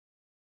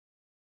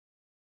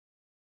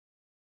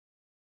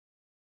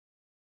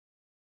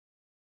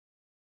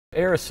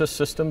Air assist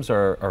systems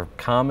are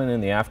common in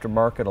the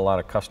aftermarket. A lot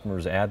of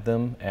customers add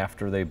them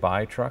after they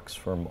buy trucks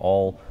from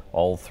all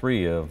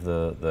three of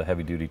the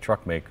heavy-duty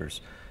truck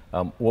makers.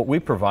 What we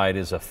provide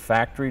is a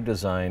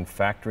factory-designed,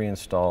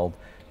 factory-installed,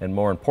 and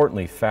more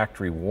importantly,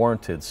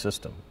 factory-warranted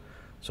system.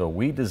 So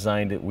we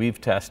designed it,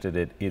 we've tested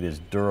it, it is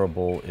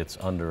durable, it's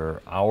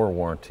under our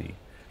warranty.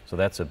 So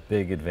that's a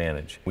big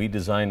advantage. We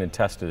designed and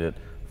tested it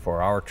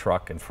for our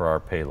truck and for our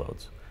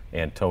payloads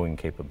and towing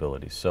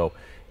capabilities. So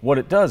what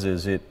it does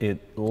is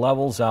it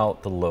levels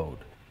out the load.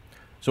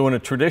 So in a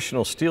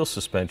traditional steel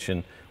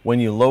suspension, when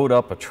you load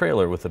up a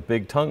trailer with a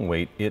big tongue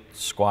weight, it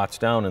squats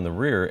down in the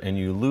rear and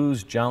you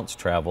lose jounce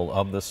travel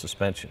of the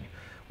suspension.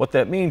 What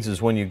that means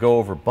is when you go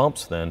over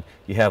bumps then,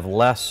 you have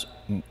less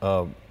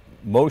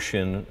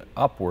motion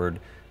upward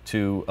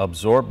to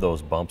absorb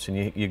those bumps,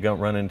 and you don't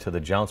run into the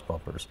jounce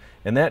bumpers.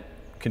 And that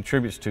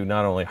contributes to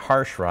not only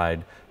harsh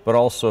ride, but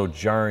also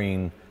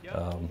jarring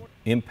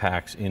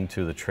impacts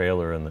into the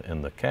trailer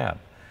and the cab.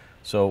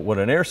 So what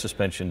an air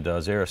suspension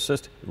does, air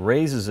assist,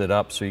 raises it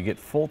up so you get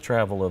full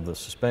travel of the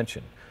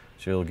suspension.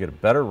 So you'll get a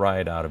better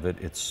ride out of it.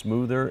 It's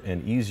smoother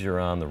and easier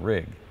on the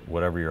rig,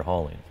 whatever you're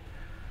hauling.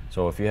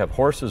 So if you have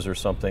horses or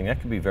something, that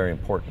can be very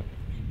important.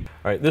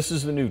 All right, this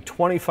is the new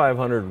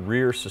 2500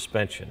 rear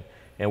suspension,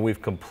 and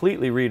we've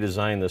completely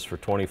redesigned this for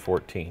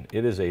 2014.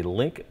 It is a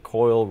link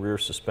coil rear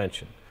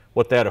suspension.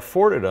 What that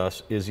afforded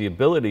us is the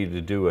ability to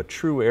do a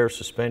true air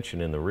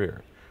suspension in the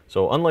rear.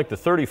 So unlike the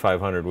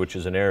 3500, which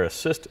is an air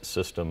assist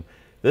system,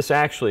 this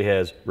actually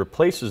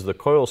replaces the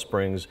coil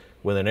springs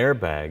with an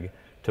airbag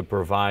to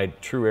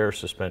provide true air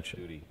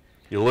suspension.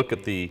 You look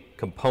at the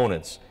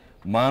components,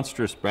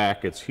 monstrous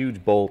brackets,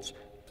 huge bolts,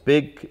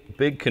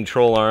 big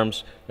control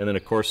arms, and then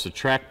of course the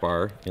track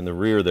bar in the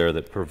rear there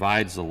that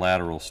provides the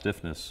lateral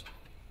stiffness.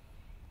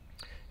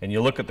 And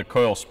you look at the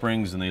coil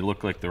springs and they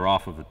look like they're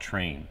off of a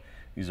train.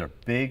 These are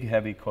big,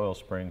 heavy coil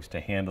springs to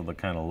handle the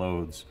kind of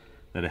loads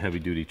that a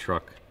heavy-duty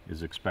truck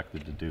is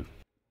expected to do.